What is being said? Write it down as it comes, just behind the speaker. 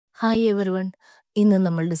Hi everyone. ഇന്ന്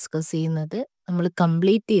നമ്മൾ discuss ചെയ്യുന്നത് നമ്മൾ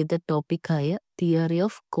കംപ്ലീറ്റ് ചെയ്ത ടോപ്പിക്കായ theory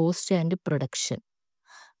of cost and production.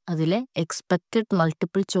 അതിലെ എക്സ്പെക്റ്റഡ്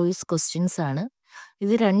മൾട്ടിപ്പിൾ ചോയ്സ് ക്വസ്റ്റ്യൻസ് ആണ്.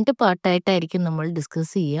 ഇത് 2 പാർട്ടായിട്ടായിരിക്കും നമ്മൾ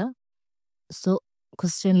ഡിസ്കസ് ചെയ്യുക. സോ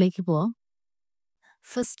ക്വസ്റ്റ്യനിലേക്ക് പോവാം.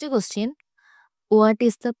 First question, what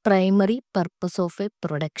is the primary purpose of A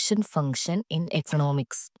production function in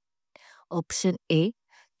economics? Option A,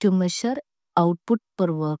 to measure output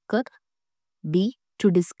per worker. B, to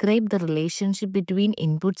describe the relationship between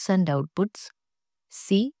inputs and outputs.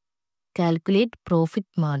 C, calculate profit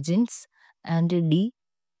margins. And D,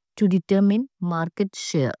 to determine market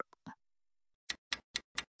share.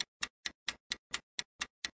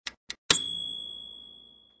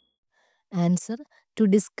 Answer, to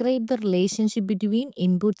describe the relationship between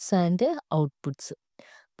inputs and outputs.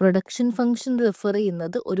 Production function refer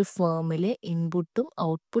ചെയ്യുന്നത് ഒരു ഫേമിലെ ഇൻപുട്ടും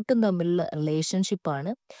ഔട്ട്പുട്ടും തമ്മിലുള്ള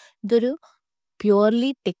റിലേഷൻഷിപ്പാണ്. ഇതൊരു purely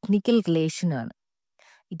technical relation ആണ്.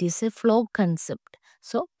 It is a flow concept.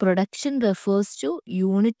 So production refers to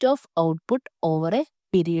unit of output over a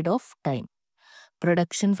period of time.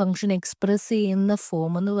 Production function express ചെയ്യുന്ന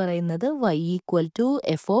form എന്ന് പറയുന്നത് y equal to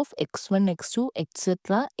F of x1 x2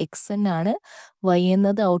 etcetera xn ആണ്. y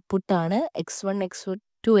എന്നത് ഔട്ട്പുട്ടാണ്. x1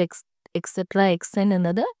 x2 etcetera xn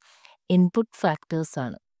എന്നത് input factors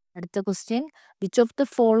ആണ്. അടുത്ത question, which of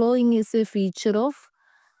the following is A feature of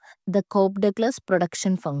the Cobb-Douglas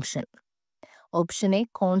production function? Option A,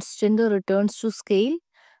 constant returns to scale.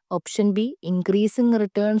 Option B, increasing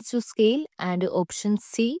returns to scale. And option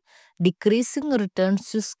C, decreasing returns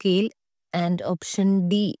to scale. And option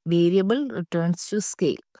D, variable returns to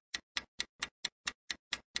scale.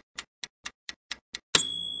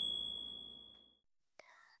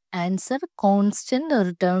 Answer, constant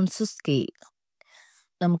returns to scale.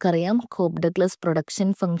 നമുക്കറിയാം Cobb-Douglas production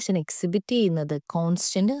function exhibit ചെയ്യുന്നത്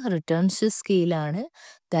constant returns to സ്കെയിലാണ്.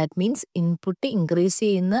 That means input increase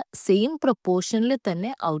ചെയ്യുന്ന same പ്രൊപ്പോർഷനിൽ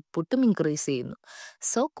തന്നെ ഔട്ട്പുട്ടും increase ചെയ്യുന്നു.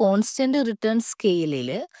 So constant return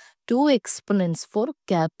സ്കെയിലിൽ 2 exponents for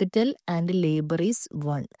capital and labor is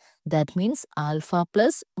 1. That means alpha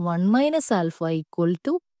plus 1 minus alpha equal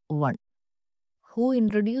to 1. Who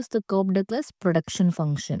introduced the Cobb-Douglas production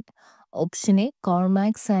function? Option A, Karl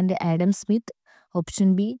Marx and Adam Smith.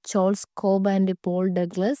 Option B, Charles Cobb and Paul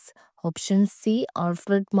Douglas. Option C,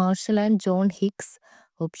 Alfred Marshall and John Hicks.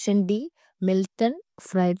 Option D, Milton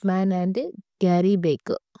Friedman and Gary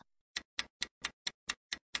Baker.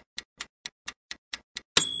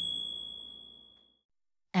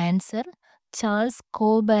 Answer, Charles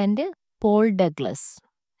Cobb and Paul Douglas.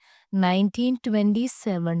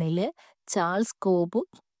 1927 Charles കോബും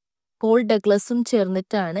Paul ഡഗ്ലസും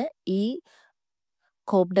ചേർന്നിട്ടാണ് ഈ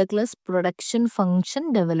Cobb-Douglas production function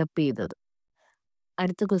develop ചെയ്തത്.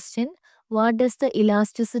 അടുത്ത question, what does the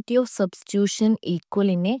elasticity of substitution equal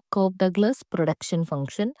in A Cobb-Douglas production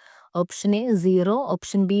function? Option A 0,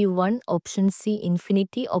 option B 1, option C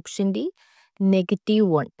infinity, option D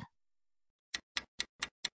 -1.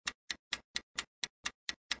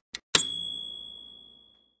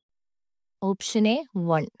 Option A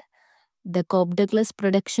 1. The Cobb-Douglas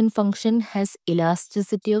production function has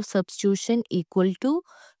elasticity of substitution equal to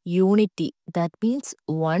unity. That means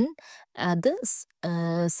 1. അത്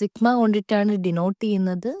sigma കൊണ്ടിട്ടാണ് denote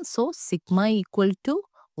ചെയ്യുന്നത്. So sigma equal to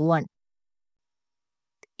 1.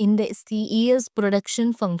 In the CES production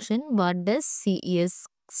function, what does CES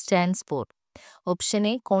stands for? Option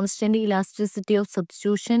A, constant elasticity of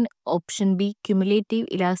substitution. Option B, cumulative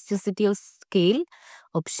elasticity of scale.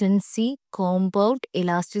 Option C, compound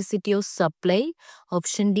elasticity of supply.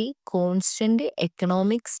 Option D, constant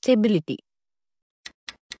economic stability.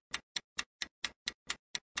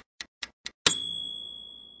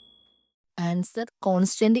 Answer,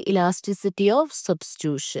 constant elasticity of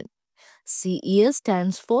substitution. CES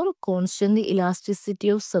stands for constant elasticity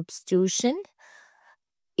of substitution.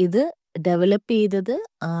 ഇത് develop ചെയ്തത്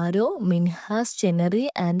ആരോ, Minhas, ചെനറി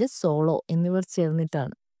and solo എന്നിവർ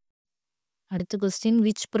ചേർന്നിട്ടാണ്. അടുത്ത question,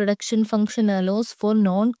 which production function allows four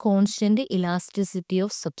non constant elasticity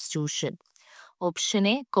of substitution? Option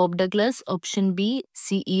A Cobb-Douglas, option B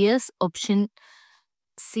CES, option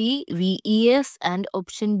C VES and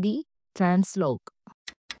option D ട്രാൻസ്ലോഗ്.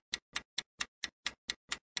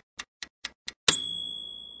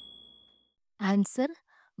 Answer,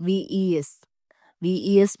 VES.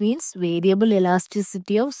 VES means variable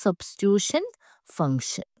elasticity of substitution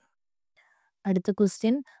function. അടുത്ത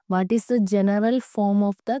question, what is the general form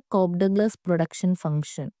of the Cobb-Douglas production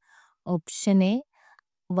function? Option A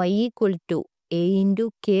y equal to a into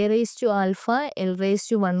k raise to alpha l raise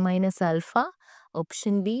to 1 minus alpha.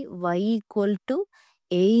 Option B y equal to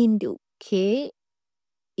a into k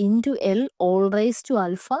into L all raised to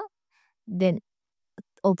alpha. Then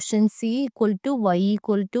option C equal to y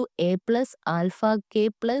equal to a plus alpha k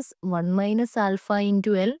plus 1 minus alpha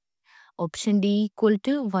into L. Option D equal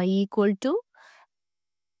to y equal to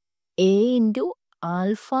a into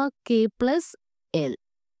alpha k plus L.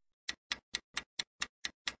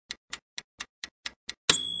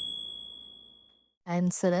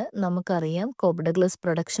 Answer നമുക്കറിയാം. Cobb-Douglas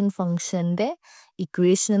production ഫംഗ്ഷൻ്റെ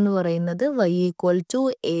equation എന്ന് പറയുന്നത് y equal to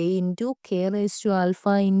a into k raise to alpha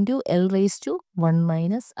into L raise to 1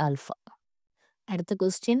 minus alpha. അടുത്ത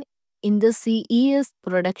question, in the CES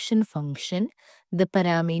production function the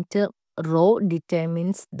parameter raw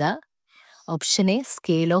determines the. Option A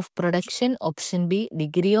scale of production, option B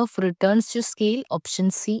degree of returns to scale, option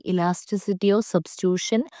C elasticity of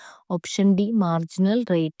substitution, option D marginal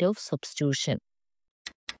rate of substitution.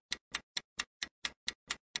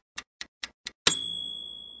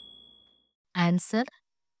 Answer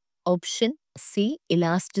option C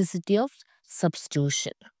elasticity of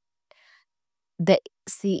substitution. The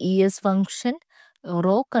CES function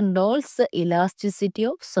rho controls the elasticity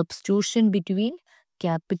of substitution between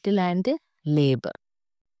capital and labor.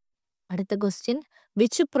 അടുത്ത question,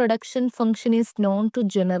 which production function is known to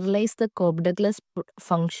generalize the Cobb-Douglas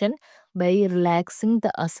function by relaxing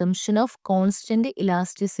the assumption of constant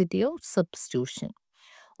elasticity of substitution?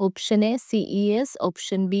 Option A CES,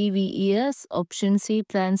 option B VES, option C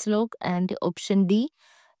Translog and option D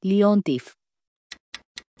Leontief.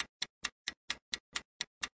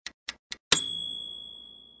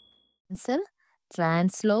 Answer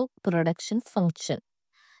ട്രാൻസ്ലോഗ് production function.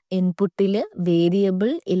 ഇൻപുട്ടിൽ variable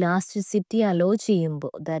elasticity hello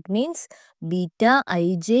ചെയ്യുമ്പോൾ, that means beta I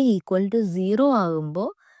J equal to 0 ആകുമ്പോൾ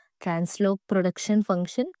ട്രാൻസ്ലോഗ് production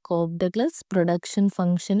function Cobb-Douglas production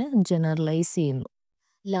ഫംഗ്ഷന് generalise ചെയ്യുന്നു.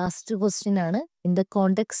 Last question ആണ്, in the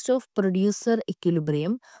context of producer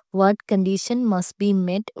equilibrium what condition must be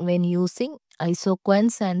met when using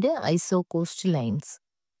ഐസോക്വാൻസ് and ഐസോകോസ്റ്റ് lines?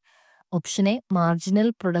 Option A marginal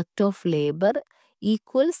product of labor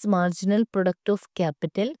equals marginal product of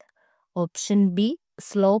capital. Option B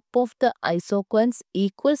slope of the isoquants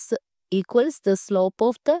equals the slope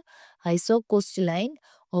of the isocost line.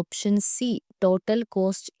 Option C total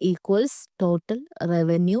cost equals total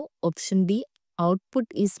revenue. Option D output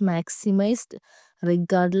is maximized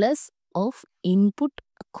regardless of input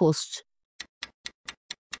cost.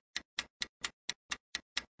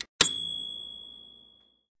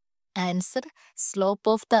 Answer slope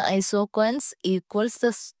of the isoquants equals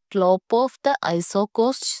the slope of the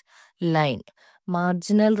isocost line.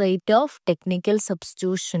 Marginal rate of technical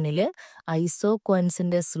സബ്സ്റ്റിറ്റ്യൂഷനിൽ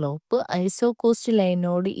ഐസോക്വൻസിൻ്റെ slope ഐസോകോസ്റ്റ്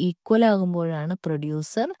ലൈനോട് equal ആകുമ്പോഴാണ്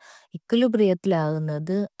producer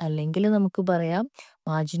ഇക്വിലിബ്രിയത്തിലാകുന്നത്. അല്ലെങ്കിൽ നമുക്ക് പറയാം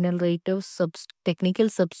marginal rate of technical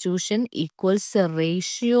substitution equals the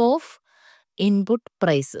ratio of input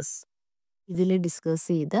prices. ഇതിൽ discuss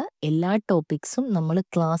ചെയ്ത എല്ലാ ടോപ്പിക്സും നമ്മൾ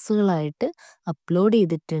ക്ലാസ്സുകളായിട്ട് upload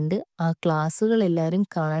ചെയ്തിട്ടുണ്ട്. ആ ക്ലാസ്സുകൾ എല്ലാവരും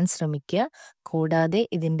കാണാൻ ശ്രമിക്കുക. കൂടാതെ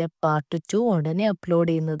ഇതിൻ്റെ പാർട്ട് 2 ഉടനെ അപ്ലോഡ്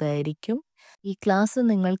ചെയ്യുന്നതായിരിക്കും. ഈ ക്ലാസ്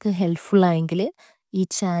നിങ്ങൾക്ക് ഹെൽപ്ഫുൾ ആയെങ്കിൽ ഈ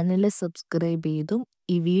ചാനൽ സബ്സ്ക്രൈബ് ചെയ്തും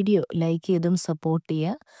ഈ വീഡിയോ ലൈക്ക് ചെയ്തും സപ്പോർട്ട്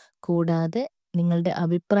ചെയ്യുക. കൂടാതെ നിങ്ങളുടെ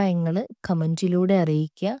അഭിപ്രായങ്ങൾ കമൻറ്റിലൂടെ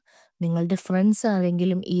അറിയിക്കുക. നിങ്ങളുടെ ഫ്രണ്ട്സ്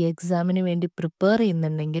ആരെങ്കിലും ഈ എക്സാമിന് വേണ്ടി പ്രിപ്പയർ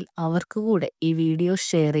ചെയ്യുന്നുണ്ടെങ്കിൽ അവർക്ക് കൂടെ ഈ വീഡിയോ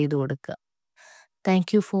ഷെയർ ചെയ്ത് കൊടുക്കുക. Thank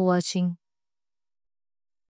you for watching.